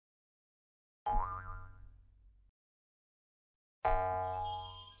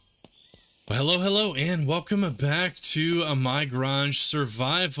Well, hello, and welcome back to My Garage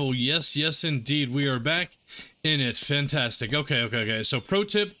Survival. Yes, indeed, we are back in it. Fantastic. Okay. So, pro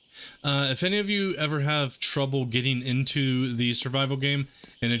tip, if any of you ever have trouble getting into the survival game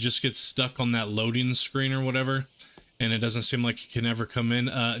and it just gets stuck on that loading screen or whatever, and it doesn't seem like it can ever come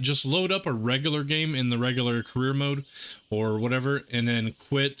in, just load up a regular game in the regular career mode or whatever, and then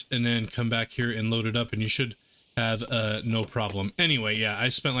quit, and then come back here and load it up, and you should have no problem. Anyway, yeah, I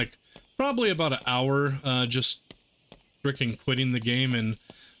spent like probably about an hour just freaking quitting the game and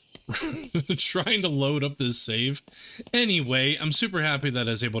trying to load up this save. Anyway, I'm super happy that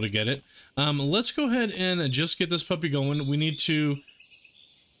I was able to get it. Let's go ahead and just get this puppy going. We need to,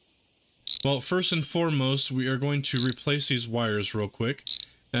 well, first and foremost, we are going to replace these wires real quick,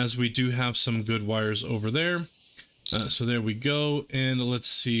 as we do have some good wires over there. So there we go, and let's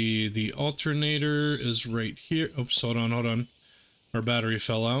see, the alternator is right here. Oops, hold on. Our battery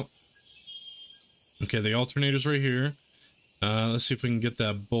fell out. Okay, the alternator's right here. Let's see if we can get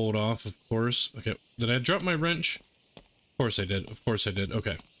that bolt off, of course. Okay, did I drop my wrench? Of course I did.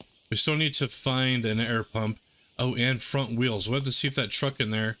 Okay. We still need to find an air pump. Oh, and front wheels. We'll have to see if that truck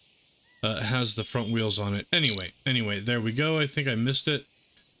in there has the front wheels on it. Anyway, there we go. I think I missed it.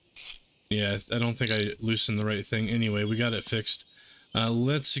 Yeah, I don't think I loosened the right thing. Anyway, we got it fixed.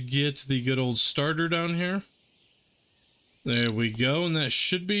 Let's get the good old starter down here. There we go, and that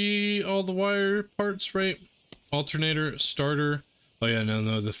should be all the wire parts, right? Alternator, starter. Oh yeah,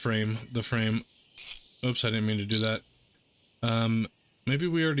 no, the frame. Oops, I didn't mean to do that. Maybe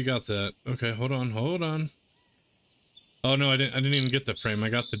we already got that. Okay, hold on. Oh no, I didn't even get the frame. I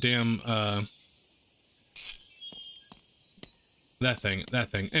got the damn, that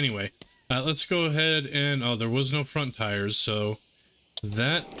thing. Anyway, let's go ahead and, oh, there was no front tires, so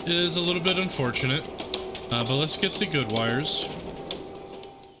that is a little bit unfortunate. But let's get the good wires.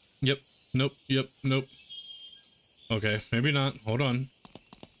 Yep. Nope. Okay, maybe not. Hold on.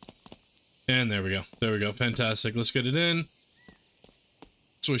 And there we go. Fantastic. Let's get it in.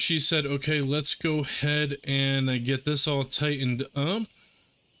 So she said, okay, let's go ahead and get this all tightened up.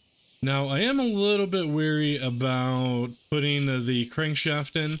 Now, I am a little bit weary about putting the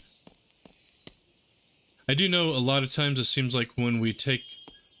crankshaft in. I do know a lot of times it seems like when we take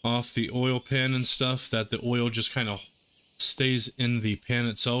off the oil pan and stuff, that the oil just kind of stays in the pan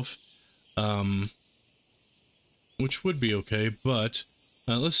itself, which would be okay, but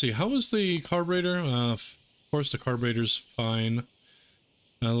let's see, how is the carburetor? Of course the carburetor's fine.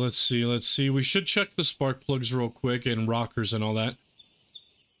 Let's see, we should check the spark plugs real quick and rockers and all that.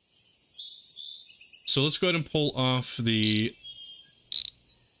 So let's go ahead and pull off the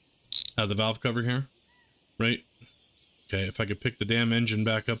valve cover here, right? Okay, if I could pick the damn engine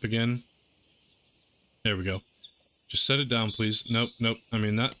back up again. There we go. Just set it down, please. Nope. I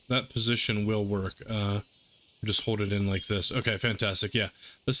mean, that position will work. Just hold it in like this. Okay, fantastic. Yeah.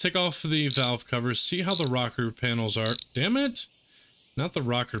 Let's take off the valve cover. See how the rocker panels are. Damn it! Not the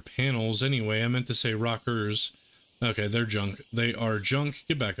rocker panels, anyway. I meant to say rockers. Okay, they're junk. They are junk.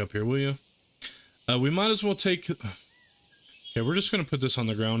 Get back up here, will you? We might as well take... Okay, we're just going to put this on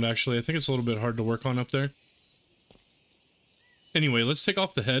the ground, actually. I think it's a little bit hard to work on up there. Anyway, let's take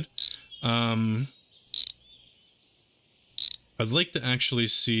off the head. I'd like to actually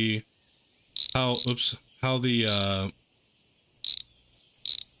see how the,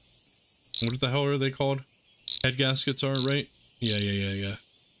 what the hell are they called? Head gaskets are, right? Yeah.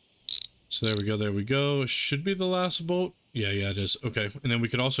 So there we go. Should be the last bolt. Yeah, it is. Okay, and then we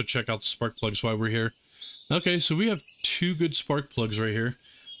could also check out the spark plugs while we're here. Okay, so we have two good spark plugs right here.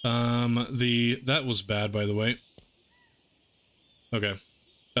 That was bad, by the way. Okay,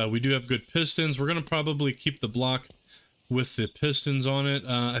 we do have good pistons. We're going to probably keep the block with the pistons on it.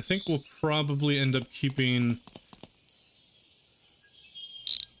 I think we'll probably end up keeping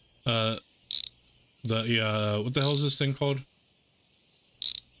what the hell is this thing called?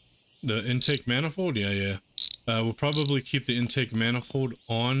 The intake manifold? Yeah. We'll probably keep the intake manifold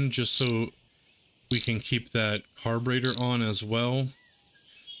on just so we can keep that carburetor on as well.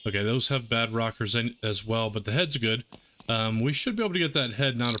 Okay, those have bad rockers as well, but the head's good. We should be able to get that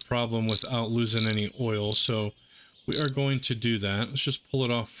head not a problem without losing any oil, so we are going to do that. Let's just pull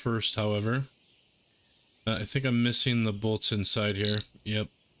it off first, however. I think I'm missing the bolts inside here. Yep.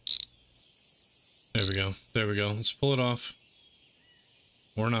 There we go. Let's pull it off.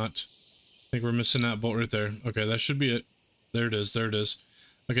 Or not. I think we're missing that bolt right there. Okay, that should be it. There it is.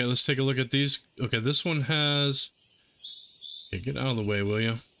 Okay, let's take a look at these. Okay, this one has... Okay, get out of the way, will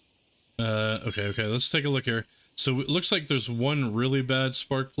you? Okay, let's take a look here. So it looks like there's one really bad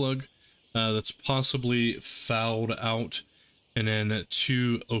spark plug that's possibly fouled out. and then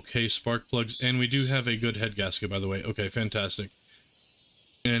 2 okay spark plugs, and we do have a good head gasket, by the way. Okay, fantastic.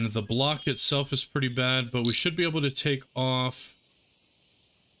 And the block itself is pretty bad, but we should be able to take off...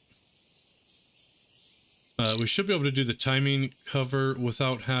 we should be able to do the timing cover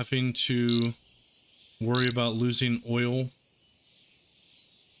without having to worry about losing oil.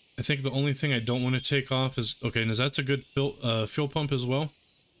 I think the only thing I don't want to take off is... Okay, and that's a good fuel pump as well.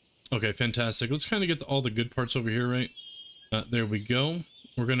 Okay, fantastic. Let's kind of get all the good parts over here, right? There we go.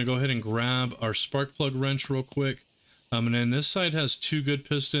 We're going to go ahead and grab our spark plug wrench real quick. And then this side has 2 good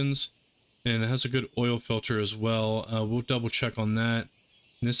pistons, and it has a good oil filter as well. We'll double check on that.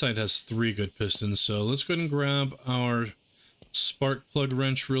 And this side has 3 good pistons, so let's go ahead and grab our spark plug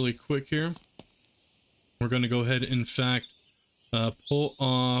wrench really quick here. We're going to go ahead, in fact, pull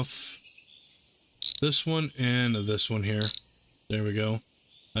off this one and this one here. There we go.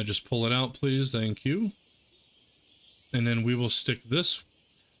 Just pull it out, please. Thank you. And then we will stick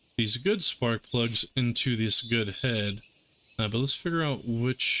these good spark plugs into this good head. But let's figure out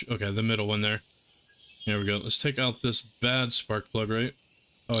which... Okay, the middle one there. There we go. Let's take out this bad spark plug, right?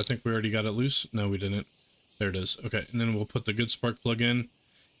 Oh, I think we already got it loose. No, we didn't. There it is. Okay, and then we'll put the good spark plug in.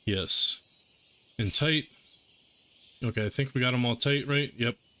 Yes. And tight. Okay, I think we got them all tight, right?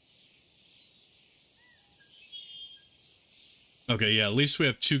 Yep. Okay, yeah, at least we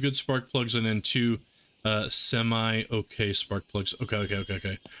have 2 good spark plugs and then 2 semi-okay spark plugs.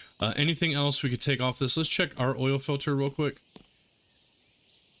 Okay. Anything else we could take off this? Let's check our oil filter real quick.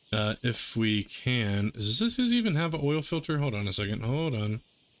 If we can. Does this even have an oil filter? Hold on a second. Hold on.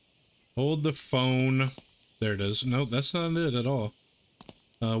 Hold the phone. There it is. No, that's not it at all.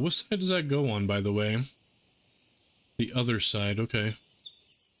 What side does that go on, by the way? The other side, okay.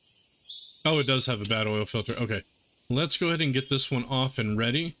 Oh, it does have a bad oil filter. Okay. Let's go ahead and get this one off and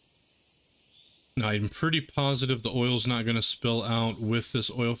ready. Now, I'm pretty positive the oil's not going to spill out with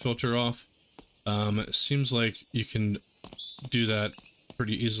this oil filter off. It seems like you can do that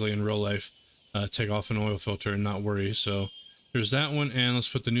pretty easily in real life. Take off an oil filter and not worry. So there's that one, and let's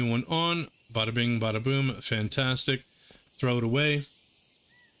put the new one on. Bada bing, bada boom. Fantastic. Throw it away.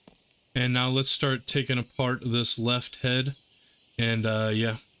 And now let's start taking apart this left head. And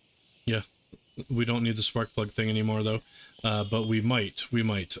yeah. We don't need the spark plug thing anymore, though. But we might.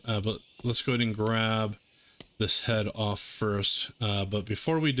 But let's go ahead and grab this head off first. But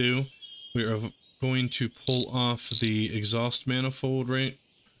before we do, we are going to pull off the exhaust manifold, right?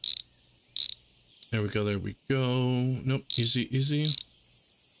 There we go. Nope, easy.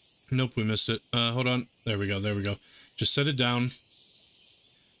 Nope, we missed it. Hold on. There we go. Just set it down.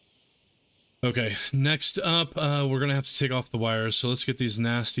 Okay, next up, we're going to have to take off the wires. So let's get these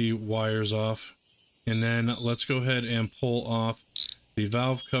nasty wires off. And then let's go ahead and pull off the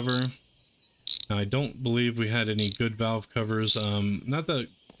valve cover. Now, I don't believe we had any good valve covers. Not that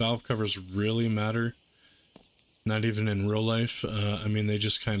valve covers really matter. Not even in real life. I mean, they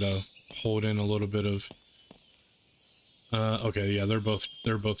just kind of hold in a little bit of... okay, yeah, they're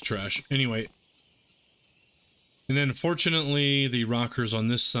both trash. Anyway... And then, fortunately, the rockers on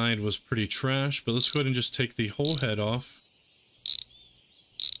this side was pretty trash, but let's go ahead and just take the whole head off.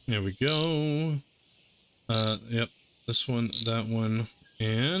 There we go. Yep, this one, that one,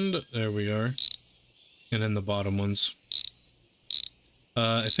 and there we are. And then the bottom ones.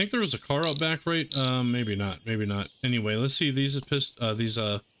 I think there was a car out back, right? Maybe not. Anyway, let's see these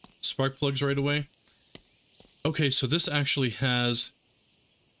spark plugs right away. Okay, so this actually has...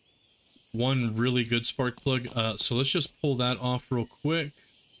 one really good spark plug, so let's just pull that off real quick.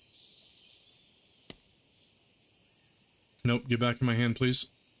 Nope, get back in my hand, please.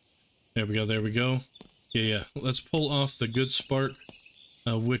 There we go. Yeah, let's pull off the good spark,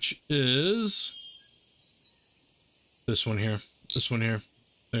 which is this one here.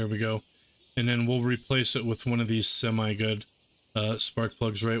 There we go. And then we'll replace it with one of these semi-good spark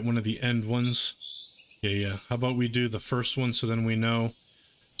plugs, right? One of the end ones. Yeah. How about we do the first one so then we know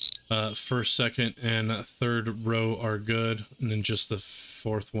first, second, and third row are good, and then just the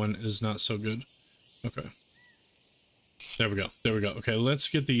fourth one is not so good. Okay. There we go. Okay, let's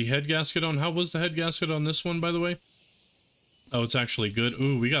get the head gasket on. How was the head gasket on this one, by the way? Oh, it's actually good.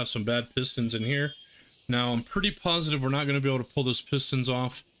 Ooh, we got some bad pistons in here. Now, I'm pretty positive we're not going to be able to pull those pistons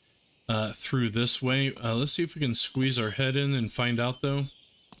off through this way. Let's see if we can squeeze our head in and find out, though.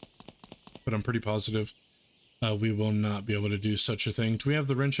 But I'm pretty positive we will not be able to do such a thing. Do we have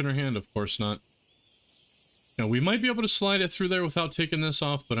the wrench in our hand? Of course not. Now, we might be able to slide it through there without taking this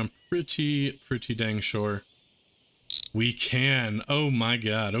off, but I'm pretty dang sure we can. Oh my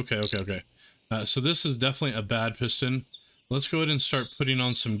god. Okay. So this is definitely a bad piston. Let's go ahead and start putting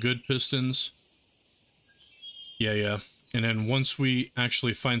on some good pistons. Yeah. And then once we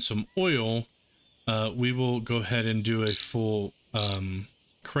actually find some oil, we will go ahead and do a full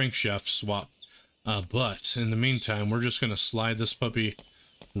crankshaft swap. But in the meantime, we're just going to slide this puppy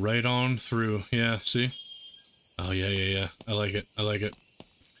right on through. Yeah, see? Oh, yeah. I like it. I like it.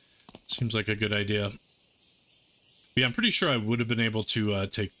 Seems like a good idea. Yeah, I'm pretty sure I would have been able to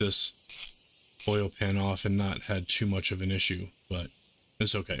take this oil pan off and not had too much of an issue, but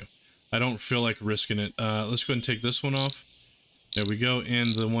it's okay. I don't feel like risking it. Let's go ahead and take this one off. There we go, and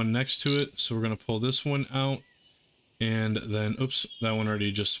the one next to it. So we're going to pull this one out, and then, oops, that one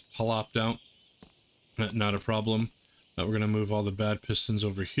already just plopped out. Not a problem. We're going to move all the bad pistons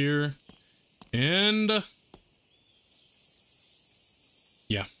over here, and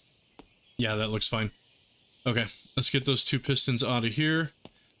yeah, that looks fine. Okay, let's get those two pistons out of here.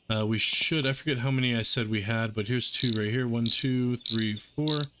 We should, I forget how many I said we had, but here's two right here. 1, 2, 3, 4.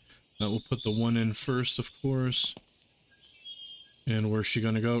 We'll put the one in first, of course. And where's she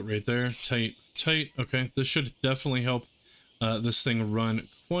gonna go? Right there. Tight. Okay, this should definitely help this thing run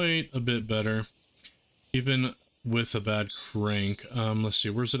quite a bit better, even with a bad crank. Let's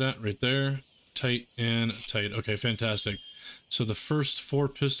see, where's it at? Right there. Tight and tight. Okay, fantastic. So the first 4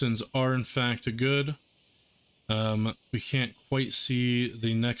 pistons are in fact good. We can't quite see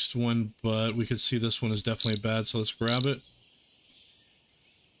the next one, but we could see this one is definitely bad, so let's grab it.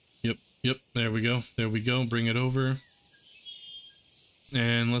 Yep, there we go, bring it over.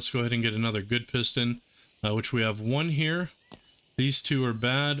 And let's go ahead and get another good piston, which we have 1 here. These 2 are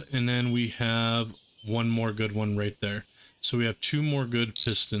bad, and then we have 1 more good one right there. So we have 2 more good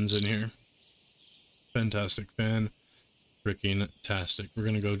pistons in here. Fantastic, fan-freaking-tastic. We're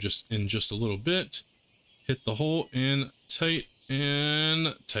gonna go just a little bit. Hit the hole and tight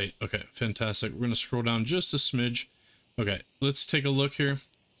and tight. Okay, fantastic. We're going to scroll down just a smidge. Okay, let's take a look here.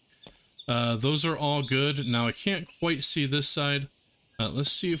 Those are all good. Now I can't quite see this side.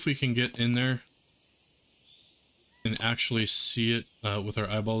 Let's see if we can get in there and actually see it with our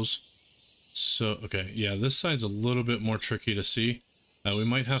eyeballs. So, okay, yeah, this side's a little bit more tricky to see. We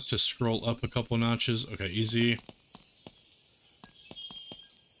might have to scroll up a couple notches. Okay, easy.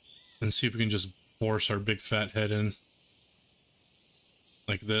 And see if we can just force our big fat head in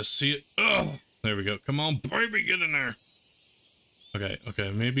like this. See it? Oh, there we go. Come on, baby, get in there.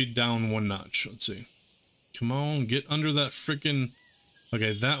 Okay, maybe down 1 notch. Let's see. Come on, get under that freaking.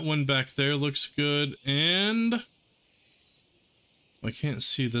 Okay, that one back there looks good, and I can't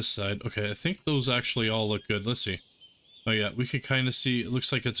see this side. Okay, I think those actually all look good. Let's see. Oh yeah, we could kind of see. It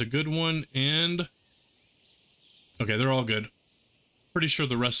looks like it's a good one, and okay, they're all good. Pretty sure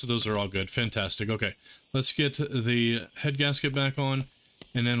the rest of those are all good. Fantastic. Okay, let's get the head gasket back on,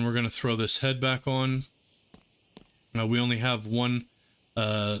 and then we're going to throw this head back on. We only have 1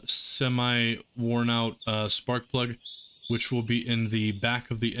 semi-worn out spark plug, which will be in the back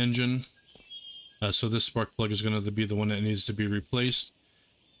of the engine. So this spark plug is going to be the one that needs to be replaced.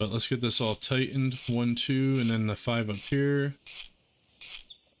 But let's get this all tightened. 1, 2, and then the 5 up here.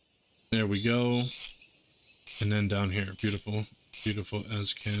 There we go. And then down here. Beautiful. Beautiful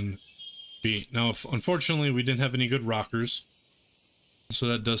as can be. Now, unfortunately, we didn't have any good rockers, so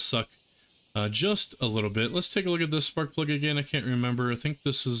that does suck just a little bit. Let's take a look at this spark plug again. I can't remember. I think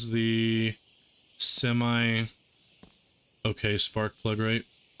this is the semi-okay spark plug, right?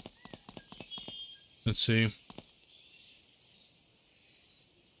 Let's see.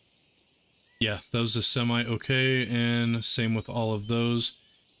 Yeah, that was a semi-okay, and same with all of those.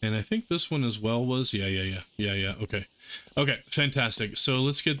 And I think this one as well was, yeah, okay. Okay, fantastic. So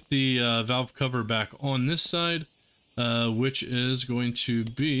let's get the valve cover back on this side, which is going to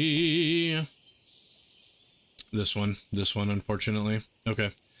be this one, unfortunately.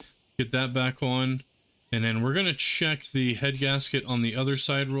 Okay, get that back on, and then we're gonna check the head gasket on the other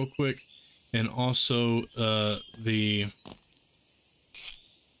side real quick, and also the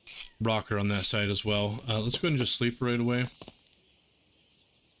rocker on that side as well. Let's go ahead and just sleep right away.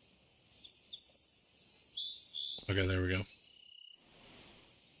 Okay, there we go.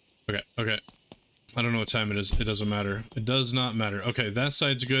 Okay. I don't know what time it is. It doesn't matter. It does not matter. Okay, that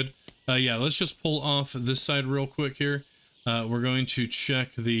side's good. Yeah, let's just pull off this side real quick here. We're going to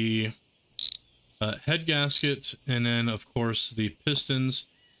check the head gasket, and then, of course, the pistons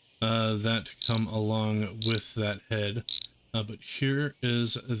that come along with that head. But here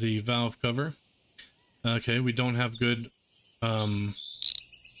is the valve cover. Okay, we don't have good...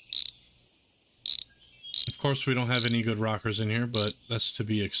 Of course, we don't have any good rockers in here, but that's to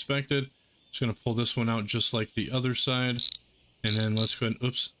be expected. Just going to pull this one out just like the other side. And then let's go ahead and...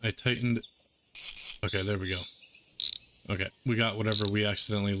 Oops, I tightened. Okay, there we go. Okay, we got whatever we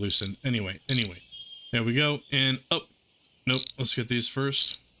accidentally loosened. Anyway. There we go. And up. Nope, let's get these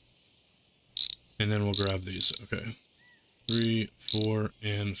first. And then we'll grab these. Okay. 3, 4,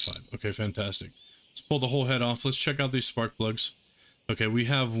 and 5. Okay, fantastic. Let's pull the whole head off. Let's check out these spark plugs. Okay, we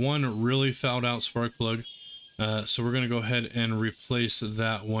have one really fouled out spark plug. So we're going to go ahead and replace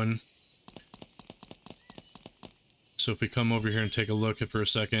that one. So if we come over here and take a look for a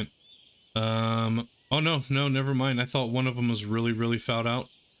second. Oh, no, never mind. I thought one of them was really fouled out.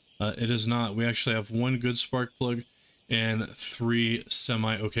 It is not. We actually have one good spark plug and 3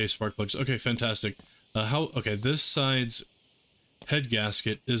 semi-okay spark plugs. Okay, fantastic. Okay, this side's head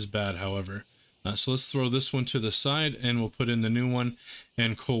gasket is bad, however. So let's throw this one to the side and we'll put in the new one.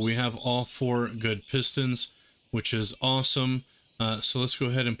 And cool, we have all 4 good pistons, which is awesome. So let's go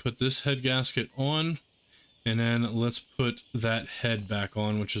ahead and put this head gasket on. And then let's put that head back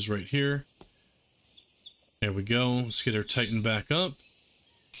on, which is right here. There we go. Let's get her tightened back up.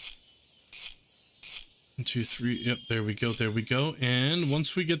 1, 2, 3. Yep, there we go. There we go. And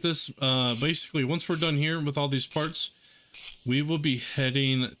once we get this, basically, once we're done here with all these parts, we will be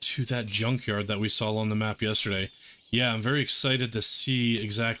heading to that junkyard that we saw on the map yesterday. Yeah, I'm very excited to see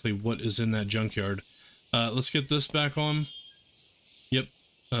exactly what is in that junkyard. Let's get this back on. Yep,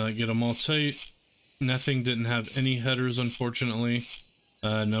 get them all tight. Nothing didn't have any headers, unfortunately.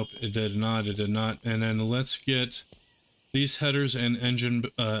 Nope, it did not. It did not. And then let's get these headers and engine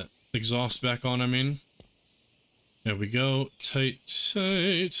exhaust back on, I mean. There we go. Tight,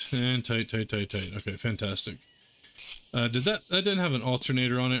 tight, and tight, tight, tight, tight. Okay, fantastic. That didn't have an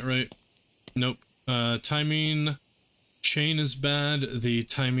alternator on it, right? Nope. Timing chain is bad. The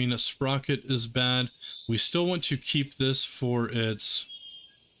timing sprocket is bad. We still want to keep this for its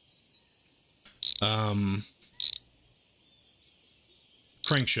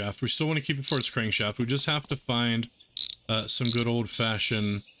crankshaft. We still want to keep it for its crankshaft. We just have to find some good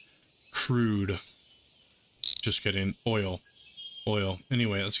old-fashioned crude. Just kidding. Oil.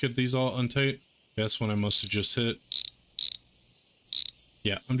 Anyway, let's get these all untight. That's one I must have just hit.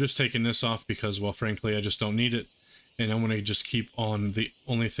 Yeah, I'm just taking this off because, well, frankly, I just don't need it. And I want to just keep on the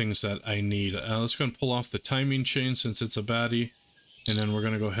only things that I need. Let's go and pull off the timing chain since it's a baddie. And then we're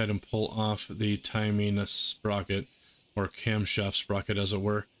going to go ahead and pull off the timing sprocket, or camshaft sprocket as it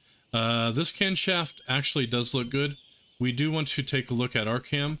were. This camshaft actually does look good. We do want to take a look at our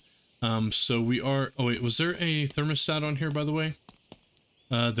cam. So we are... Oh, wait, was there a thermostat on here, by the way?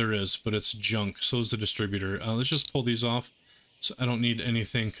 There is, but it's junk. So is the distributor. Let's just pull these off. So I don't need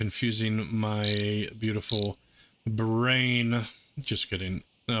anything confusing my beautiful brain. Just kidding.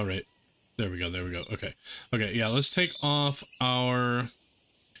 All right. There we go. There we go. Okay. Okay. Yeah. Let's take off our,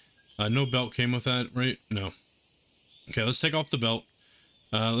 no belt came with that, right? No. Okay. Let's take off the belt.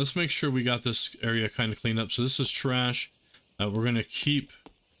 Let's make sure we got this area kind of cleaned up. So this is trash. We're going to keep,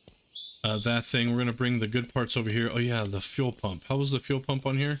 that thing. We're going to bring the good parts over here. Oh yeah. The fuel pump. How was the fuel pump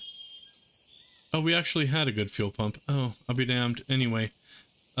on here? Oh, we actually had a good fuel pump. Oh, I'll be damned. Anyway,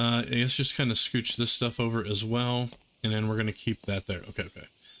 let's just kind of scooch this stuff over as well. And then we're going to keep that there. Okay, okay.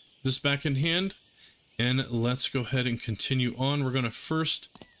 This back in hand. And let's go ahead and continue on. We're going to first...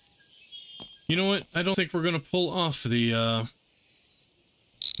 You know what? I don't think we're going to pull off the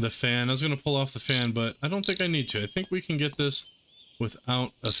fan. I was going to pull off the fan, but I don't think I need to. I think we can get this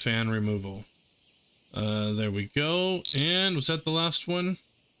without a fan removal. There we go. And was that the last one?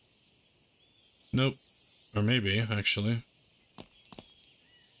 Nope. Or maybe, actually.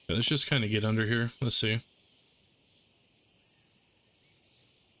 Yeah, let's just kind of get under here. Let's see.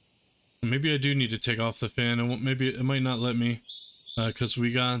 Maybe I do need to take off the fan, and maybe it might not let me. Because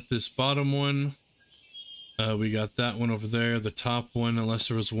we got this bottom one. We got that one over there. The top one, unless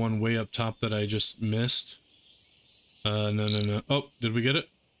there was one way up top that I just missed. No. Oh, did we get it?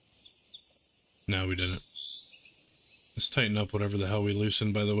 No, we didn't. Let's tighten up whatever the hell we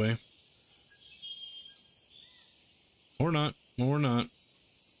loosened, by the way. Or not. Or not.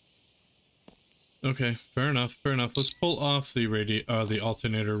 Okay, fair enough. Fair enough. Let's pull off the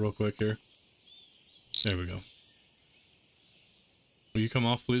alternator real quick here. There we go. Will you come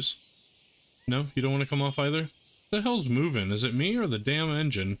off, please? No? You don't want to come off either? What the hell's moving? Is it me or the damn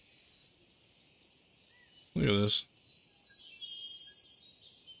engine? Look at this.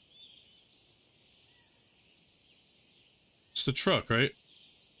 It's the truck, right?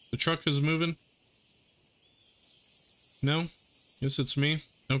 The truck is moving? No? Guess it's me?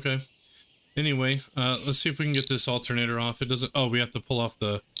 Okay. Anyway, let's see if we can get this alternator off. It doesn't... Oh, we have to pull off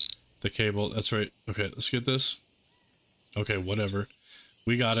the cable. That's right. Okay, let's get this. Okay, whatever.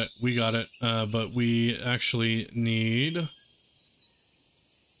 We got it. We got it. But we actually need...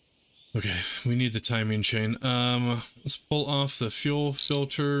 Okay, we need the timing chain. Let's pull off the fuel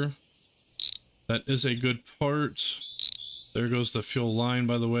filter. That is a good part. There goes the fuel line,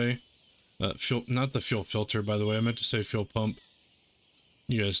 by the way. Fuel, not the fuel filter, by the way. I meant to say fuel pump.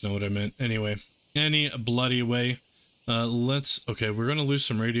 You guys know what I meant. Anyway, any bloody way. Okay, we're gonna lose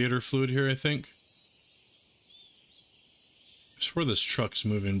some radiator fluid here, I think. I swear this truck's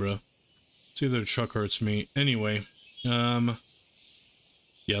moving, bro. It's either a truck or it's me. Anyway, yeah,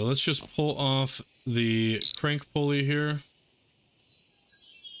 let's just pull off the crank pulley here.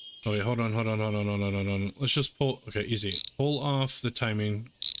 Oh wait, hold on. Let's just pull, okay, easy. Pull off the timing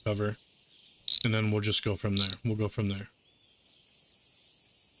cover, and then we'll just go from there. We'll go from there.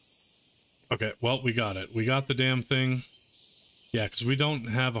 Okay, well, we got it. We got the damn thing. Yeah, because we don't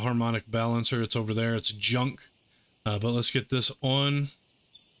have a harmonic balancer. It's over there. It's junk. But let's get this on.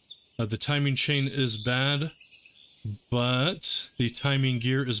 The timing chain is bad, but the timing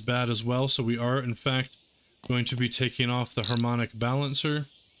gear is bad as well. So we are, in fact, going to be taking off the harmonic balancer.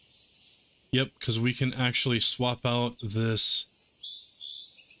 Yep, because we can actually swap out this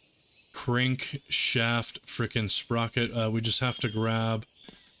crank shaft frickin' sprocket. We just have to grab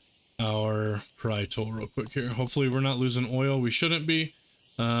our pry tool real quick here. Hopefully we're not losing oil. We shouldn't be,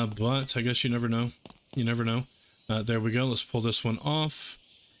 but I guess you never know. You never know. There we go. Let's pull this one off.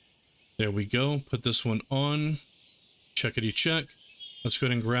 There we go. Put this one on. Checkity check. Let's go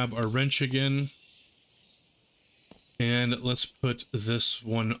ahead and grab our wrench again. And let's put this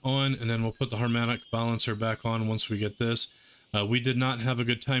one on, and then we'll put the harmonic balancer back on once we get this. We did not have a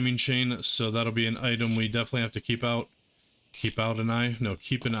good timing chain, so that'll be an item we definitely have to keep an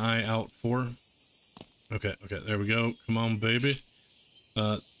eye out for. Okay, there we go. Come on, baby.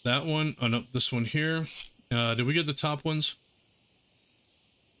 That one. Oh no, this one here. Did we get the top ones?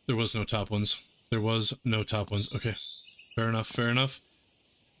 There was no top ones. There was no top ones. Okay, fair enough.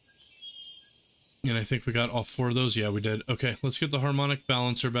 And I think we got all 4 of those. Yeah, we did. Okay, let's get the harmonic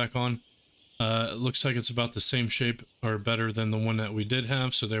balancer back on. It looks like it's about the same shape or better than the one that we did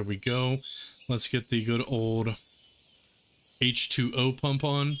have. So there we go. Let's get the good old H2O pump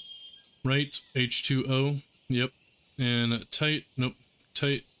on. Right? H2O. Yep. And tight. Nope.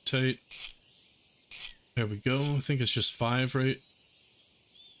 Tight. There we go. I think it's just 5, right?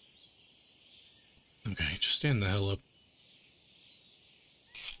 Okay, just stand the hell up.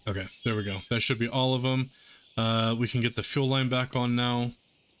 Okay, there we go. That should be all of them. We can get the fuel line back on now.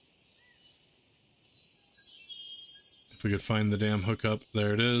 If we could find the damn hookup.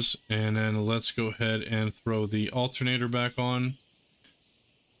 There it is. And then let's go ahead and throw the alternator back on.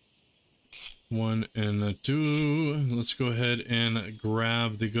 1 and 2. Let's go ahead and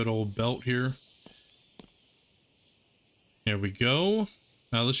grab the good old belt here. There we go.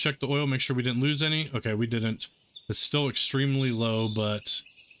 Now let's check the oil, make sure we didn't lose any. Okay, we didn't. It's still extremely low, but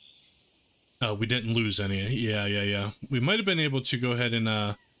we didn't lose any. Yeah. We might have been able to go ahead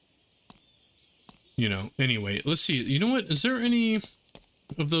and, you know, anyway, let's see. You know what? Is there any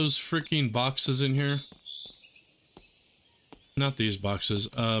of those freaking boxes in here? Not these boxes.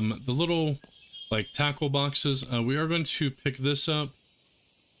 The little, like, tackle boxes. We are going to pick this up.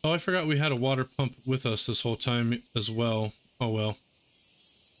 Oh, I forgot we had a water pump with us this whole time as well. Oh, well.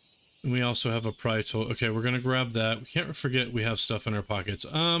 And we also have a pry tool. Okay, we're going to grab that. We can't forget we have stuff in our pockets.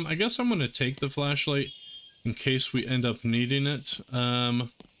 I guess I'm going to take the flashlight in case we end up needing it. I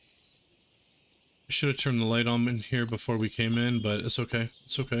should have turned the light on in here before we came in, but it's okay.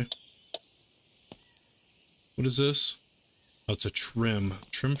 It's okay. What is this? Oh, it's a trim.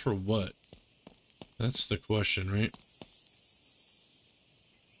 Trim for what? That's the question, right?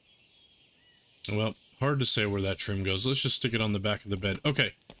 Well, hard to say where that trim goes. Let's just stick it on the back of the bed.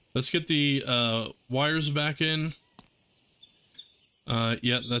 Okay, let's get the wires back in.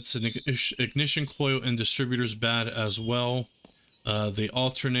 Yeah, that's an ignition coil and distributor's bad as well. The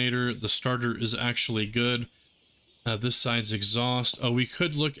alternator, the starter is actually good. This side's exhaust. We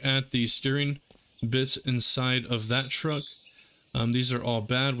could look at the steering bits inside of that truck. These are all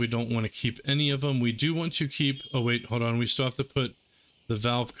bad. We don't want to keep any of them. We do want to keep... Oh, wait, hold on. We still have to put the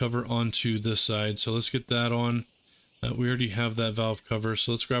valve cover onto this side. So let's get that on. We already have that valve cover.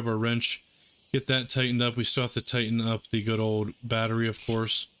 So let's grab our wrench, get that tightened up. We still have to tighten up the good old battery, of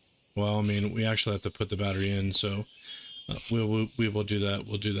course. Well, I mean, we actually have to put the battery in. So we will do that.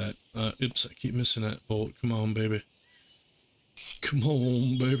 We'll do that. Oops, I keep missing that bolt. Come on, baby. Come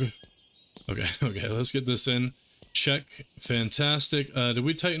on, baby. Okay, okay, let's get this in. Check. Fantastic. Did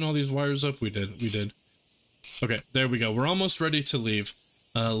we tighten all these wires up? We did. We did. Okay, there we go. We're almost ready to leave.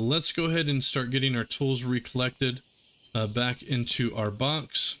 Let's go ahead and start getting our tools recollected back into our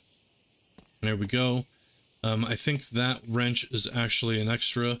box. There we go. I think that wrench is actually an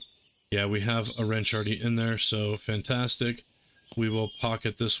extra. Yeah, we have a wrench already in there, so fantastic. We will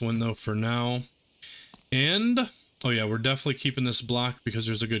pocket this one, though, for now. And Oh yeah, we're definitely keeping this block because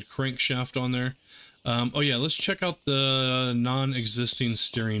there's a good crankshaft on there. Oh yeah, let's check out the non-existing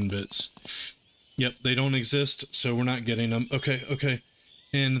steering bits. Yep, they don't exist, so we're not getting them. Okay, okay.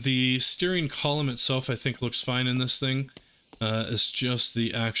 And the steering column itself, I think, looks fine in this thing. It's just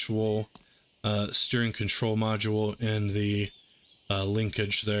the actual steering control module and the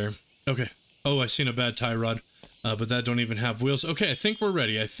linkage there. Okay. Oh, I seen a bad tie rod, but that don't even have wheels. Okay, I think we're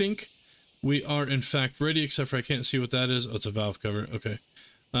ready. I think we are, in fact, ready, except for I can't see what that is. Oh, it's a valve cover. Okay.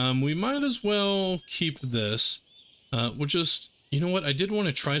 We might as well keep this. We'll just... You know what? I did want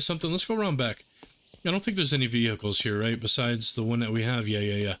to try something. Let's go around back. I don't think there's any vehicles here, right? Besides the one that we have.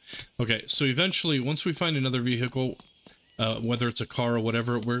 Yeah. Okay, so eventually, once we find another vehicle, whether it's a car or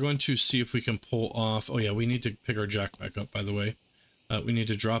whatever, we're going to see if we can pull off... Oh, yeah, we need to pick our jack back up, by the way. We need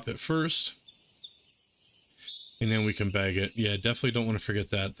to drop it first. And then we can bag it. Yeah, definitely don't want to forget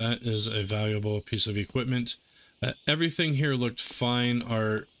that. That is a valuable piece of equipment. Everything here looked fine.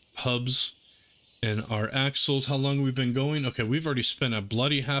 Our hubs and our axles. How long we've been going? Okay, we've already spent a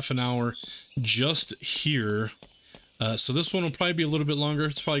bloody half an hour just here. So this one will probably be a little bit longer.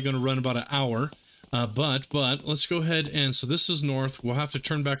 It's probably going to run about an hour. But let's go ahead and... So this is north. We'll have to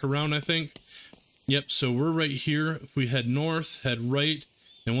turn back around, I think. Yep, so we're right here. If we head north, head right...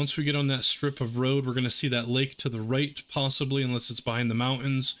 And once we get on that strip of road, we're going to see that lake to the right, possibly, unless it's behind the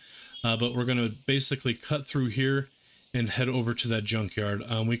mountains. But we're going to basically cut through here and head over to that junkyard.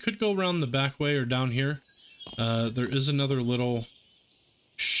 We could go around the back way or down here. There is another little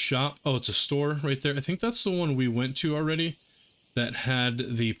shop. Oh, it's a store right there. I think that's the one we went to already that had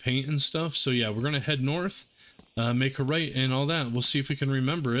the paint and stuff. So yeah, we're going to head north, make a right and all that. We'll see if we can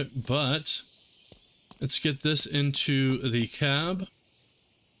remember it. But let's get this into the cab.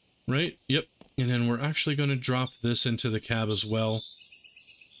 Right? Yep. And then we're actually going to drop this into the cab as well.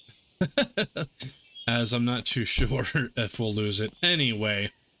 As I'm not too sure if we'll lose it.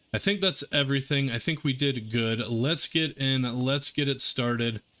 Anyway, I think that's everything. I think we did good. Let's get in. Let's get it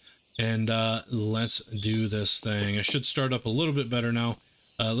started. And let's do this thing. I should start up a little bit better now.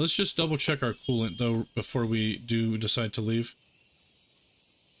 Let's just double check our coolant, though, before we do decide to leave.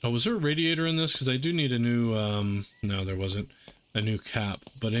 Oh, was there a radiator in this? Because I do need a new... no, there wasn't. A new cap.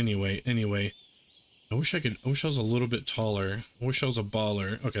 But anyway, I wish I was a little bit taller. I wish I was a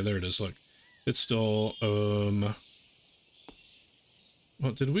baller. Okay, there it is. Look, it's still well,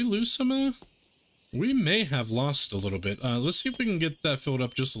 did we lose some of that? We may have lost a little bit. Let's see if we can get that filled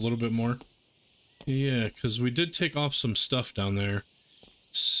up just a little bit more. Yeah, because we did take off some stuff down there.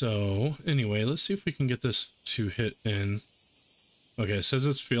 So anyway, let's see if we can get this to hit in. Okay, it says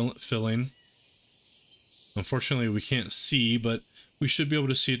it's filling. Unfortunately, we can't see, but we should be able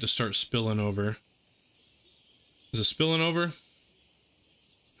to see it to start spilling over. Is it spilling over?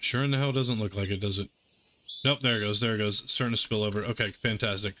 Sure in the hell doesn't look like it, does it? Nope, there it goes, there it goes. It's starting to spill over. Okay,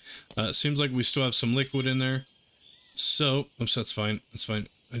 fantastic. Seems like we still have some liquid in there. So, oops, that's fine, that's fine.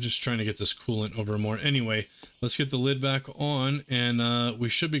 I'm just trying to get this coolant over more. Anyway, let's get the lid back on, and we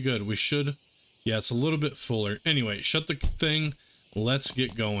should be good. We should... Yeah, it's a little bit fuller. Anyway, shut the thing. Let's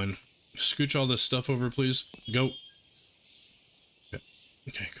get going. Scooch all this stuff over, please. Go. Okay,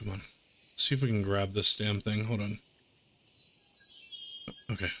 okay, come on. Let's see if we can grab this damn thing. Hold on.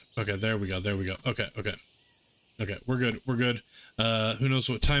 Okay, okay, there we go, there we go. Okay, okay. Okay, we're good, we're good. Who knows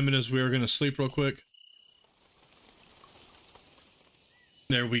what time it is. We are going to sleep real quick.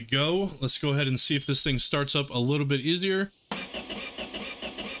 There we go. Let's go ahead and see if this thing starts up a little bit easier.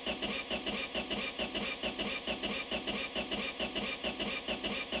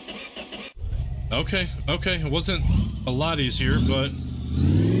 Okay, okay, it wasn't a lot easier, but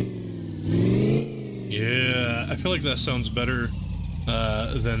yeah, I feel like that sounds better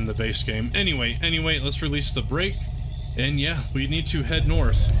than the base game. Anyway, let's release the brake, and yeah, we need to head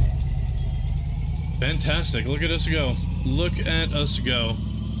north. Fantastic, look at us go. Look at us go.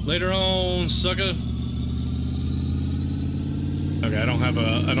 Later on, sucker. Okay, I don't have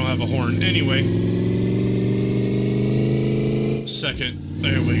a horn. Anyway, second,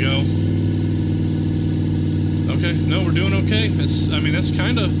 there we go. Okay, no, we're doing okay. I mean, it's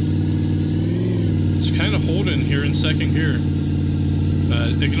kind of holding here in second gear.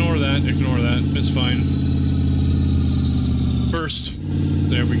 Ignore that, it's fine. First,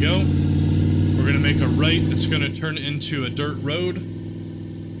 there we go. We're gonna make a right. It's gonna turn into a dirt road.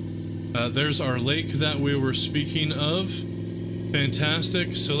 There's our lake that we were speaking of.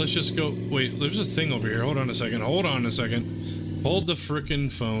 Fantastic, so let's just go. Wait, there's a thing over here. Hold on a second, hold the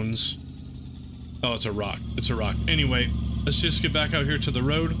frickin' phones. Oh, it's a rock. It's a rock. Anyway, let's just get back out here to the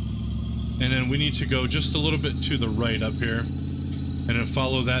road. And then we need to go just a little bit to the right up here. And then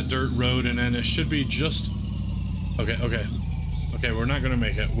follow that dirt road. And then it should be just... Okay, okay. Okay, we're not gonna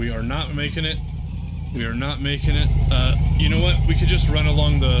make it. We are not making it. We are not making it. You know what? We could just run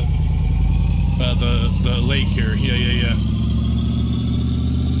along the lake here. Yeah, yeah, yeah.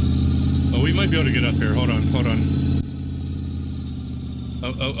 Oh, we might be able to get up here. Hold on, hold on.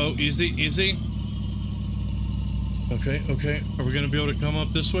 Oh, oh, oh, easy, easy. Okay, okay. Are we gonna be able to come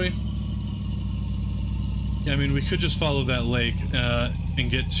up this way? Yeah, I mean, we could just follow that lake, and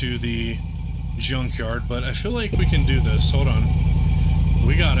get to the junkyard, but I feel like we can do this. Hold on.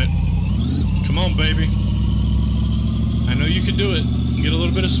 We got it. Come on, baby. I know you can do it. Get a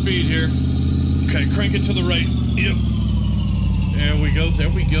little bit of speed here. Okay, crank it to the right. Yep. There we go. There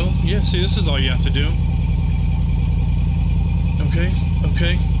we go. Yeah, see, this is all you have to do. Okay,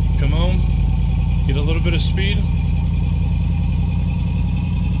 okay. Come on. Get a little bit of speed.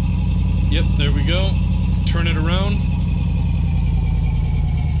 Yep, there we go. Turn it around.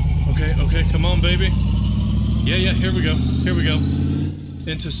 Okay, okay. Come on, baby. Yeah, yeah, here we go. Here we go.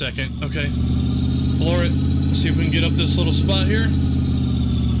 Into second. Okay. Floor it. Let's see if we can get up this little spot here.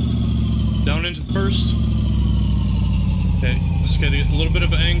 Down into first. Okay, let's get a little bit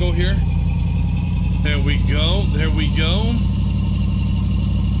of an angle here. There we go. There we go.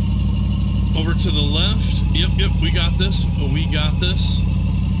 Over to the left. Yep, yep, we got this. Oh, we got this.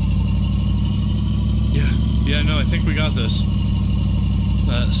 Yeah, yeah, no, I think we got this.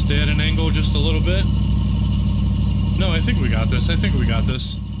 Stay at an angle just a little bit. No, I think we got this. I think we got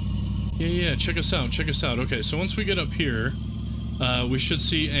this. Yeah, yeah, check us out. Check us out. Okay, so once we get up here, we should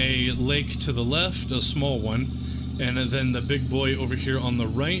see a lake to the left, a small one, and then the big boy over here on the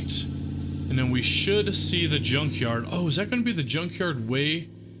right. And then we should see the junkyard. Oh, is that going to be the junkyard way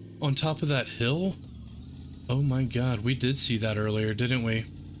on top of that hill? Oh my god, we did see that earlier, didn't we?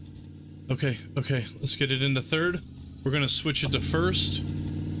 Okay, okay, let's get it into third. We're going to switch it to first.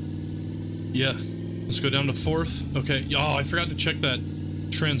 Yeah, let's go down to fourth. Okay, oh, I forgot to check that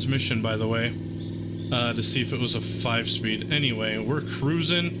transmission, by the way, to see if it was a 5-speed. Anyway, we're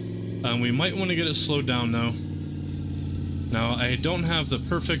cruising. We might want to get it slowed down, though. Now, I don't have the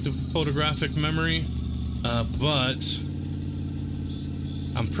perfect photographic memory, but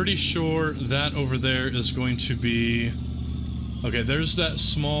I'm pretty sure that over there is going to be... Okay, there's that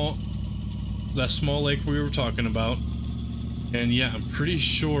small lake we were talking about. And yeah, I'm pretty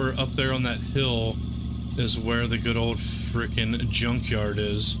sure up there on that hill is where the good old frickin' junkyard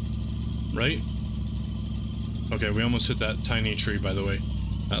is. Right? Okay, we almost hit that tiny tree, by the way.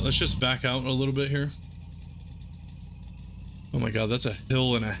 Let's just back out a little bit here. Oh my god, that's a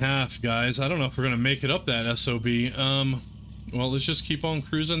hill and a half, guys. I don't know if we're gonna make it up that SOB. Well, let's just keep on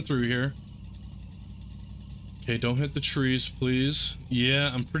cruising through here. Okay, don't hit the trees, please.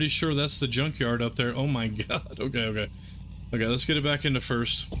 Yeah, I'm pretty sure that's the junkyard up there. Oh my god. Okay, okay. Okay, let's get it back into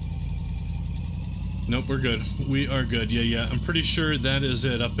first. Nope, we're good. We are good. Yeah, yeah. I'm pretty sure that is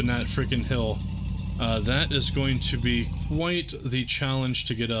it up in that freaking hill. That is going to be quite the challenge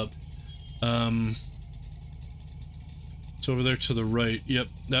to get up. It's over there to the right. Yep,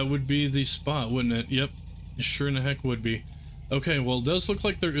 that would be the spot, wouldn't it? Yep, it sure in the heck would be. Okay, well, it does look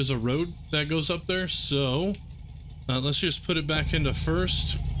like there is a road that goes up there, so let's just put it back into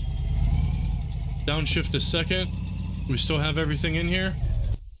first. Downshift to second. We still have everything in here.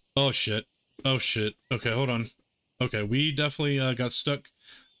 Oh, shit. Oh, shit. Okay, hold on. Okay, we definitely got stuck.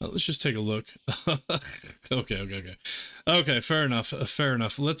 Let's just take a look. Okay, okay, okay. Okay, fair enough, fair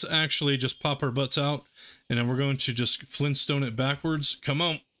enough. Let's actually just pop our butts out, and then we're going to just Flintstone it backwards. Come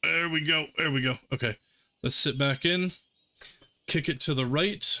on. There we go. There we go. Okay, let's sit back in. Kick it to the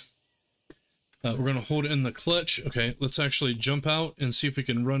right. We're going to hold it in the clutch. Okay, let's actually jump out and see if we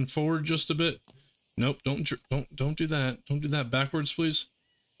can run forward just a bit. Nope, don't do that. Don't do that backwards, please.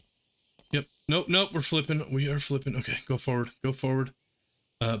 Yep. Nope, nope, we're flipping. We are flipping. Okay, go forward. Go forward.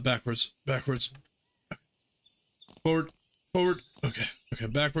 Backwards. Backwards. Forward. Forward. Okay. Okay,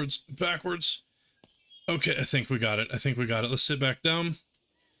 backwards. Backwards. Okay, I think we got it. I think we got it. Let's sit back down.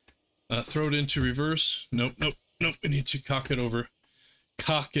 Throw it into reverse. Nope, nope, nope. We need to cock it over.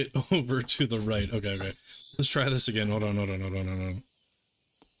 Cock it over to the right. Okay, okay. Let's try this again. Hold on, hold on, hold on, hold on.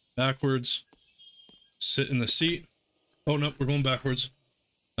 Backwards. Sit in the seat. Oh, no, we're going backwards.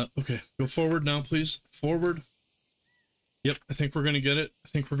 Okay, go forward now, please. Forward. Yep, I think we're going to get it. I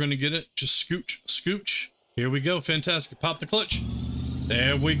think we're going to get it. Just scooch, scooch. Here we go. Fantastic. Pop the clutch.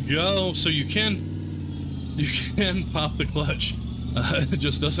 There we go. So you can pop the clutch. It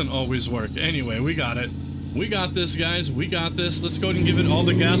just doesn't always work. Anyway, we got it. We got this, guys. We got this. Let's go ahead and give it all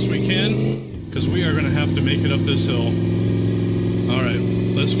the gas we can, because we are going to have to make it up this hill. All right,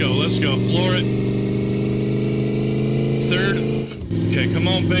 let's go. Let's go. Floor it. Third. Okay, come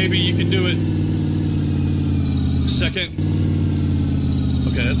on, baby. You can do it. second.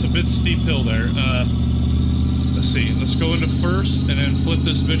 Okay, that's a bit steep hill there. Let's see. Let's go into first and then flip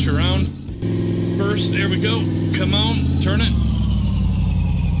this bitch around. First, there we go. Come on, turn it.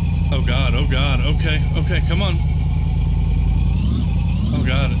 Oh god, oh god. Okay, okay, come on. Oh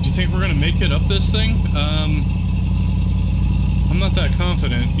god, do you think we're gonna make it up this thing? I'm not that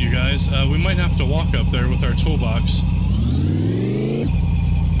confident, you guys. We might have to walk up there with our toolbox.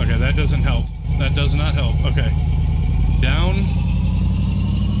 Okay, that doesn't help. That does not help. Okay. Down.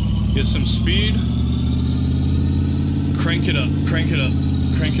 Get some speed. Crank it up, crank it up,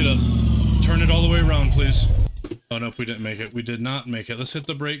 crank it up. Turn it all the way around, please. Oh, nope, we didn't make it. We did not make it. Let's hit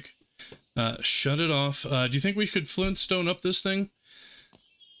the brake. Shut it off. Do you think we could Flintstone up this thing?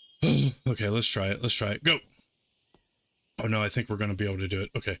 Okay, let's try it. Let's try it. Go. Oh, no, I think we're going to be able to do it.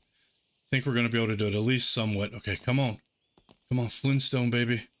 Okay. I think we're going to be able to do it at least somewhat. Okay, come on. Come on, Flintstone,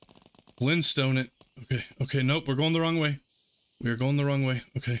 baby. Flintstone it. Okay, okay, nope, we're going the wrong way. We are going the wrong way.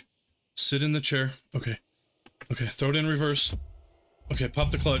 Okay. Sit in the chair. Okay. Okay, throw it in reverse. Okay,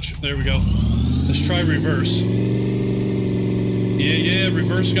 pop the clutch. There we go. Let's try reverse. Yeah, yeah,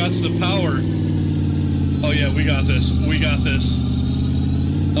 reverse got the power. Oh yeah, we got this. We got this.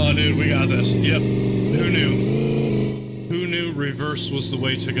 Oh dude, we got this. Yep. Who knew? Who knew reverse was the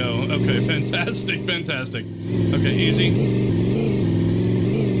way to go? Okay, fantastic, fantastic. Okay, easy.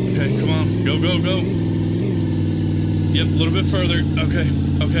 Okay, come on. Go, go, go. Yep, a little bit further. Okay,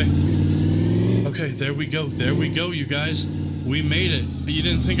 okay. Okay, there we go. There we go, you guys. We made it. You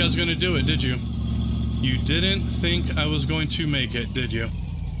didn't think I was going to do it, did you? You didn't think I was going to make it, did you?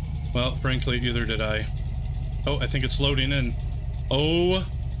 Well, frankly, neither did I. Oh, I think it's loading in. Oh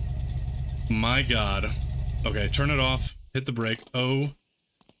my god. Okay, turn it off. Hit the brake. Oh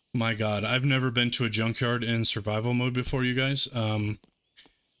my god. I've never been to a junkyard in survival mode before, you guys. Oh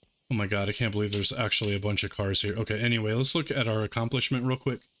my god, I can't believe there's actually a bunch of cars here. Okay, anyway, let's look at our accomplishment real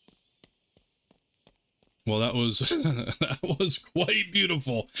quick. Well, that was that was quite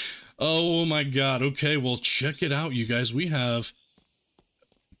beautiful. Oh my god. Okay, well, check it out, you guys. We got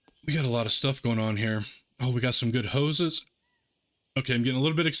a lot of stuff going on here. Oh, we got some good hoses. Okay, I'm getting a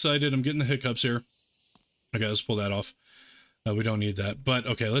little bit excited. I'm getting the hiccups here. Okay, let's pull that off. We don't need that. But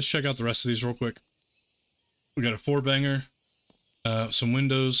okay, let's check out the rest of these real quick. We got a 4-banger, some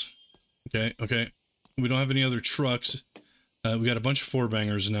windows. Okay, okay. We don't have any other trucks. We got a bunch of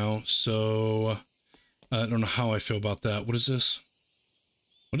 4-bangers now, so I don't know how I feel about that. What is this?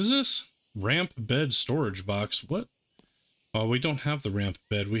 What is this? Ramp bed storage box. What? Oh, we don't have the ramp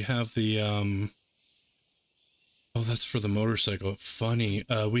bed. We have the, oh, that's for the motorcycle. Funny.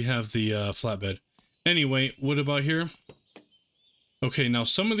 We have the, flatbed. Anyway, what about here? Okay, now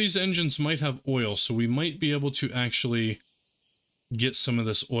some of these engines might have oil, so we might be able to actually get some of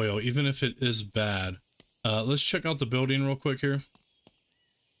this oil, even if it is bad. Let's check out the building real quick here.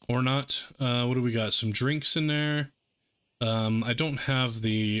 Or not. What do we got? Some drinks in there. I don't have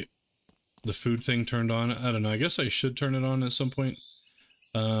the food thing turned on. I don't know. I guess I should turn it on at some point.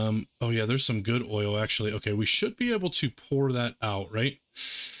 Oh yeah, there's some good oil actually. Okay, we should be able to pour that out, right?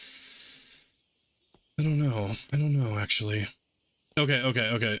 I don't know. I don't know actually.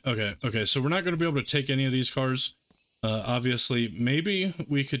 Okay. So we're not going to be able to take any of these cars. Obviously, maybe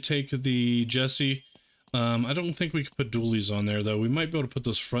we could take the Jesse. I don't think we could put dualies on there, though. We might be able to put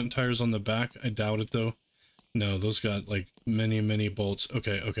those front tires on the back. I doubt it, though. No, those got, like, many bolts.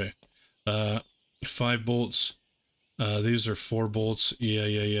 Okay. 5 bolts. These are 4 bolts.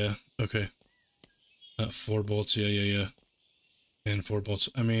 Yeah. Okay. 4 bolts. Yeah. And 4 bolts.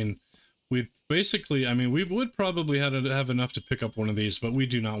 I mean, we would probably have enough to pick up one of these, but we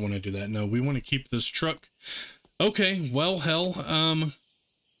do not want to do that. No, we want to keep this truck. Okay, well, hell,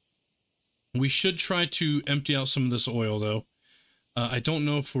 we should try to empty out some of this oil, though. I don't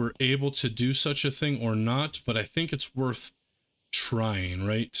know if we're able to do such a thing or not, but I think it's worth trying,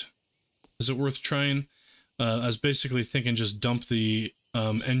 right? Is it worth trying? I was basically thinking just dump the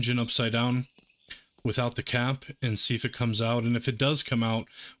engine upside down without the cap and see if it comes out. And if it does come out,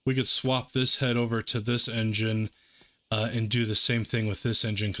 we could swap this head over to this engine and do the same thing with this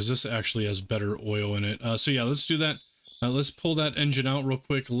engine, because this actually has better oil in it. So yeah, let's do that. Let's pull that engine out real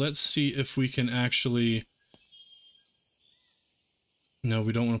quick. Let's see if we can actually... No,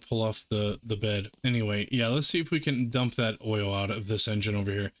 we don't want to pull off the bed. Anyway, yeah, let's see if we can dump that oil out of this engine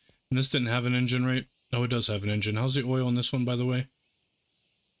over here. And this didn't have an engine, right? Oh, it does have an engine. How's the oil in this one, by the way?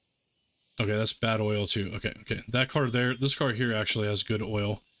 Okay, that's bad oil too. Okay. That car there, this car here actually has good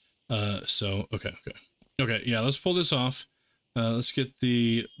oil. So, okay. Okay, yeah, let's pull this off. Let's get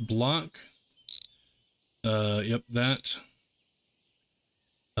the block. Yep, that.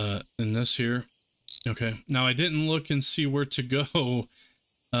 And this here. Okay, now I didn't look and see where to go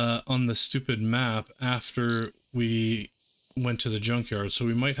on the stupid map after we went to the junkyard, so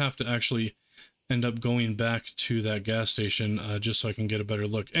we might have to actually end up going back to that gas station just so I can get a better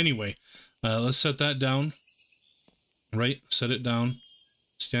look. Anyway, let's set that down. Right, set it down.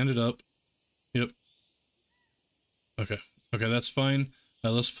 Stand it up. Yep. Okay, okay, that's fine.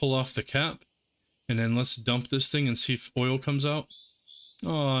 Let's pull off the cap, and then let's dump this thing and see if oil comes out.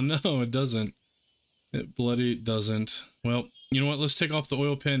 Oh, no, it doesn't. It bloody doesn't. Well, you know what? Let's take off the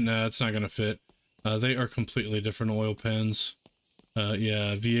oil pan. Nah, it's not going to fit. They are completely different oil pans.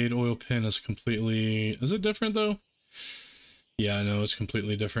 Yeah, V8 oil pan is completely... Is it different, though? Yeah, I know, it's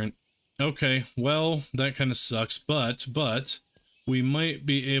completely different. Okay, well, that kind of sucks, but we might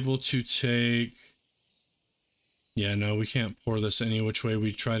be able to take... Yeah, no, we can't pour this any which way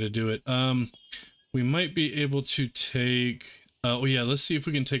we try to do it. We might be able to take... oh, yeah, let's see if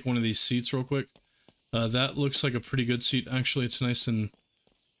we can take one of these seats real quick. That looks like a pretty good seat. Actually, it's nice and...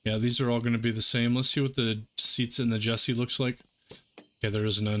 Yeah, these are all going to be the same. Let's see what the seats in the Jessie looks like. Okay, there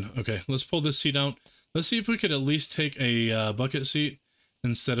is none. Okay, let's pull this seat out. Let's see if we could at least take a bucket seat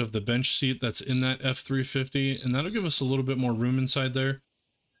instead of the bench seat that's in that F350. And that'll give us a little bit more room inside there.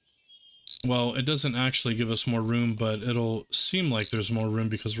 Well, it doesn't actually give us more room, but it'll seem like there's more room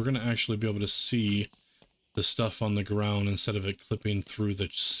because we're going to actually be able to see the stuff on the ground instead of it clipping through the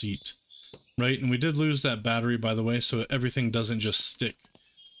seat. Right, and we did lose that battery, by the way, so everything doesn't just stick.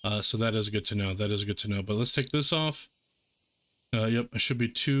 So that is good to know. That is good to know. But let's take this off. Yep, it should be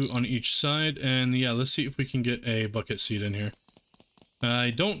 2 on each side. And yeah, let's see if we can get a bucket seat in here. I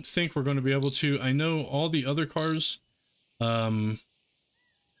don't think we're going to be able to. I know all the other cars... Oh,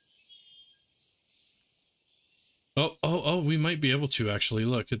 we might be able to, actually.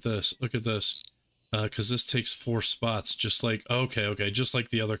 Look at this. Look at this. Because this takes 4 spots, just like... Okay, just like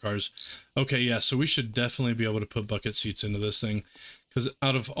the other cars. Okay, yeah, so we should definitely be able to put bucket seats into this thing. Because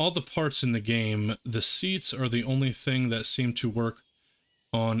out of all the parts in the game, the seats are the only thing that seem to work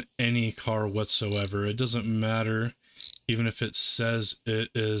on any car whatsoever. It doesn't matter, even if it says it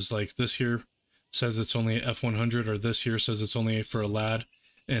is like this here says it's only a F100, or this here says it's only for a lad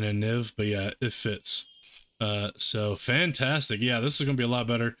and a NIV, but yeah, it fits. So fantastic. Yeah, this is going to be a lot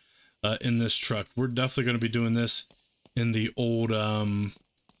better in this truck. We're definitely going to be doing this in the old,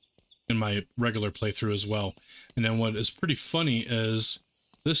 in my regular playthrough as well. And then what is pretty funny is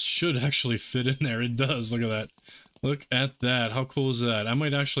this should actually fit in there. It does. Look at that. Look at that. How cool is that? I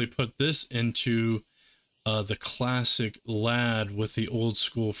might actually put this into the classic lad with the old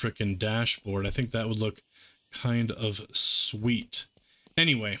school frickin' dashboard. I think that would look kind of sweet.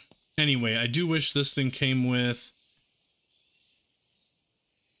 Anyway, I do wish this thing came with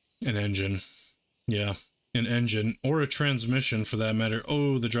an engine. Yeah, an engine or a transmission for that matter.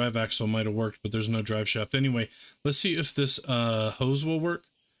 Oh, the drive axle might have worked, but there's no drive shaft. Anyway, let's see if this hose will work.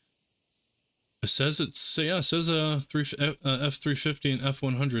 It says it says F350 and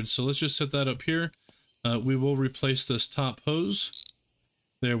F100. So let's just set that up here. We will replace this top hose.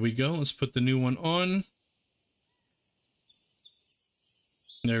 There we go. Let's put the new one on.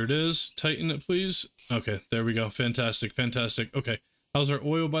 There it is. Tighten it, please. Okay, there we go. Fantastic, fantastic. Okay, how's our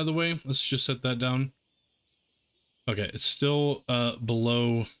oil, by the way? Let's just set that down. Okay, it's still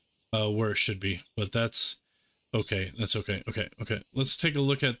below where it should be, but that's okay. That's okay. Okay. Let's take a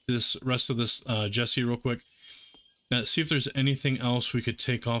look at this rest of this Jessie real quick. See if there's anything else we could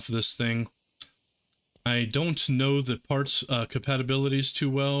take off of this thing. I don't know the parts compatibilities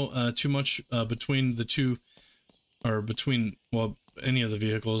too much between the two, or between, well, any of the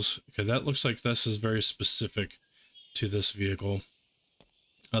vehicles. Okay, that looks like this is very specific to this vehicle.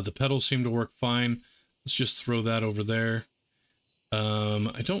 The pedals seem to work fine. Let's just throw that over there.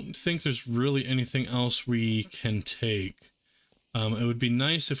 I don't think there's really anything else we can take. It would be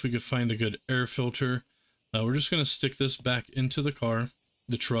nice if we could find a good air filter. We're just going to stick this back into the car,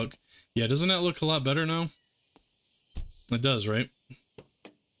 the truck. Yeah, doesn't that look a lot better now? It does, right?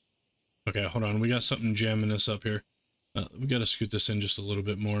 Okay, hold on. We got something jamming us up here. We got to scoot this in just a little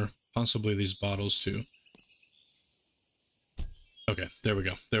bit more. Possibly these bottles, too. Okay, there we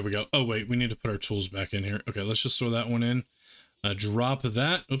go. There we go. Oh, wait. We need to put our tools back in here. Okay, let's just throw that one in. Drop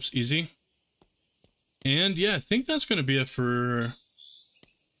that. Oops, easy. And, yeah, I think that's going to be it for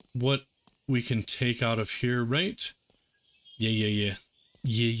what we can take out of here, right? Yeah.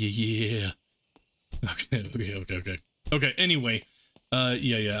 Okay, anyway.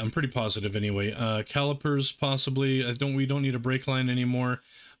 Yeah, I'm pretty positive anyway. Calipers, possibly. We don't need a brake line anymore.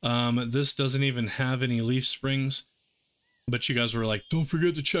 This doesn't even have any leaf springs. But you guys were like, don't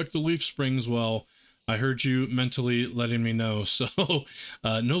forget to check the leaf springs. Well, I heard you mentally letting me know. So,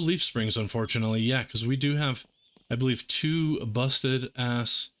 no leaf springs, unfortunately. Yeah, because we do have, I believe, 2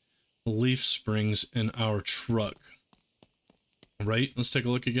 busted-ass leaf springs in our truck. Right? Let's take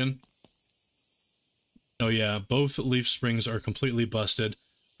a look again. Oh, yeah. Both leaf springs are completely busted.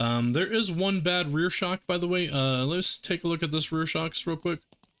 There is one bad rear shock, by the way. Let's take a look at this rear shocks real quick.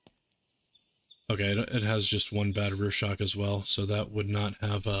 Okay, it has just one bad rear shock as well, so that would not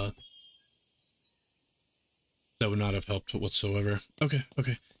have, helped whatsoever. Okay,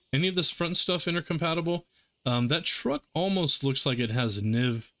 okay. Any of this front stuff intercompatible? That truck almost looks like it has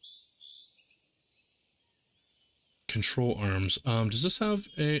NIV control arms. Does this have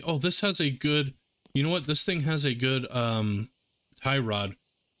a... Oh, this has a good... You know what? This thing has a good tie rod.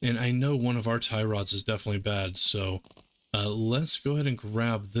 And I know one of our tie rods is definitely bad. So let's go ahead and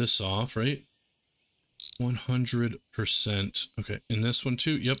grab this off, right? 100%. Okay, and this one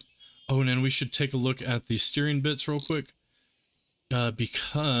too. Yep. Oh, and then we should take a look at the steering bits real quick.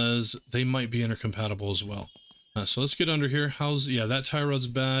 Because they might be intercompatible as well. So let's get under here. Yeah, that tie rod's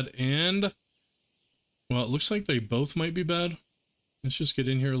bad. And... Well, it looks like they both might be bad. Let's just get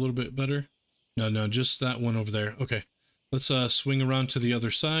in here a little bit better. No, just that one over there. Okay, let's swing around to the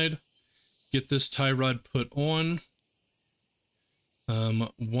other side. Get this tie rod put on.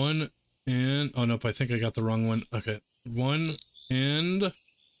 1 and... Oh, nope, I think I got the wrong one. Okay, 1 and...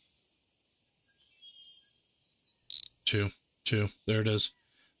 2. There it is.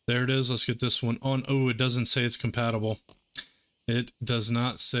 There it is. Let's get this one on. Oh, it doesn't say it's compatible. It does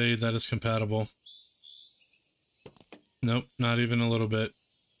not say that it's compatible. Nope, not even a little bit.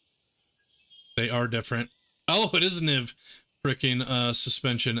 They are different. Oh, it is NIV freaking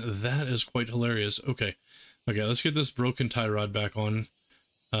suspension. That is quite hilarious. Okay. Okay, let's get this broken tie rod back on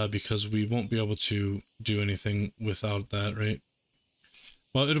because we won't be able to do anything without that, right?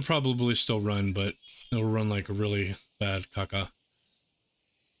 Well, it'll probably still run, but it'll run like a really bad caca.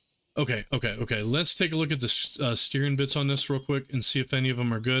 Okay. Let's take a look at the steering bits on this real quick and see if any of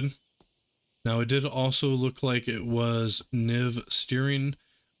them are good. Now, it did also look like it was NIV steering.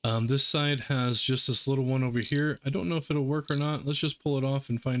 This side has just this little one over here. I don't know if it'll work or not. Let's just pull it off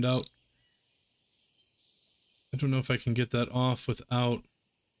and find out. I don't know if I can get that off without...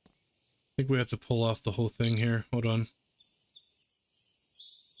 I think we have to pull off the whole thing here. Hold on.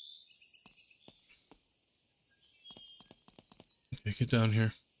 Okay, get down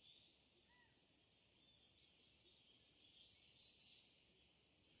here.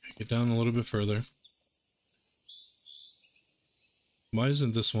 Get down a little bit further. Why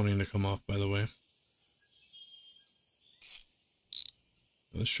isn't this wanting to come off, by the way?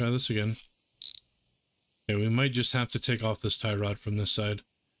 Let's try this again. Okay, we might just have to take off this tie rod from this side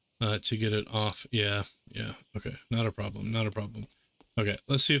to get it off. Yeah, okay, not a problem, not a problem. Okay,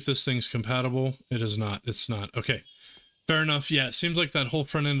 let's see if this thing's compatible. It is not, it's not. Okay, fair enough. Yeah, it seems like that whole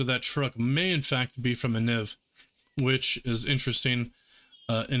front end of that truck may in fact be from a NIV, which is interesting.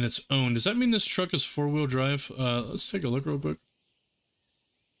 In its own. Does that mean this truck is 4-wheel drive? Let's take a look real quick.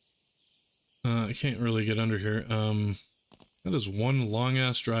 I can't really get under here. That is one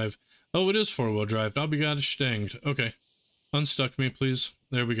long-ass drive. Oh, it is 4-wheel drive. I'll be gosh danged. Okay. Unstuck me, please.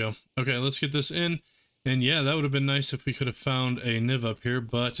 There we go. Okay, let's get this in. And yeah, that would have been nice if we could have found a NIV up here,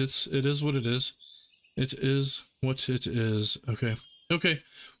 but it is what it is. It is what it is. Okay. Okay.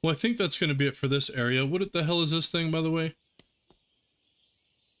 Well, I think that's going to be it for this area. What the hell is this thing, by the way?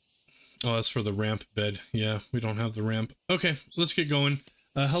 Oh, that's for the ramp bed. Yeah, we don't have the ramp. Okay, let's get going.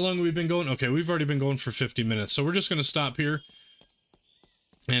 How long have we been going? Okay, we've already been going for 50 minutes, so we're just going to stop here.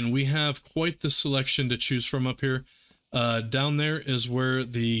 And we have quite the selection to choose from up here. Down there is where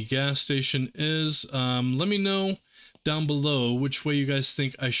the gas station is. Let me know down below which way you guys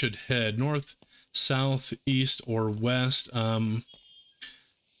think I should head. North, south, east, or west.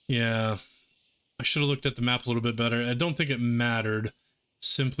 Yeah, I should have looked at the map a little bit better. I don't think it mattered.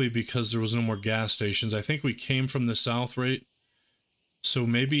 Simply because there was no more gas stations. I think we came from the south, right? So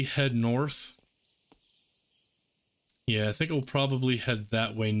maybe head north. Yeah, I think we'll probably head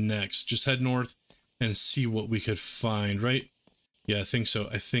that way next. Just head north and see what we could find, right? Yeah, I think so.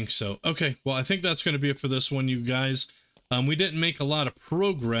 I think so. Okay, well, I think that's going to be it for this one, you guys. We didn't make a lot of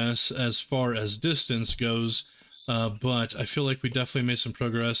progress as far as distance goes, but I feel like we definitely made some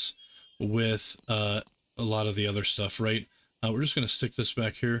progress with a lot of the other stuff, right? We're just going to stick this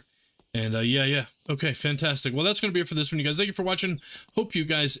back here. And yeah. Okay, fantastic. Well, that's going to be it for this one, you guys. Thank you for watching. Hope you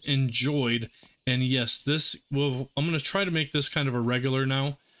guys enjoyed. And yes, I'm going to try to make this kind of a regular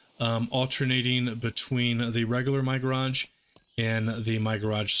now, alternating between the regular My Garage and the My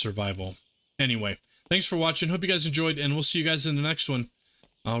Garage Survival. Anyway, thanks for watching. Hope you guys enjoyed, and we'll see you guys in the next one.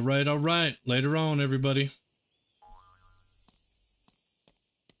 All right. Later on, everybody.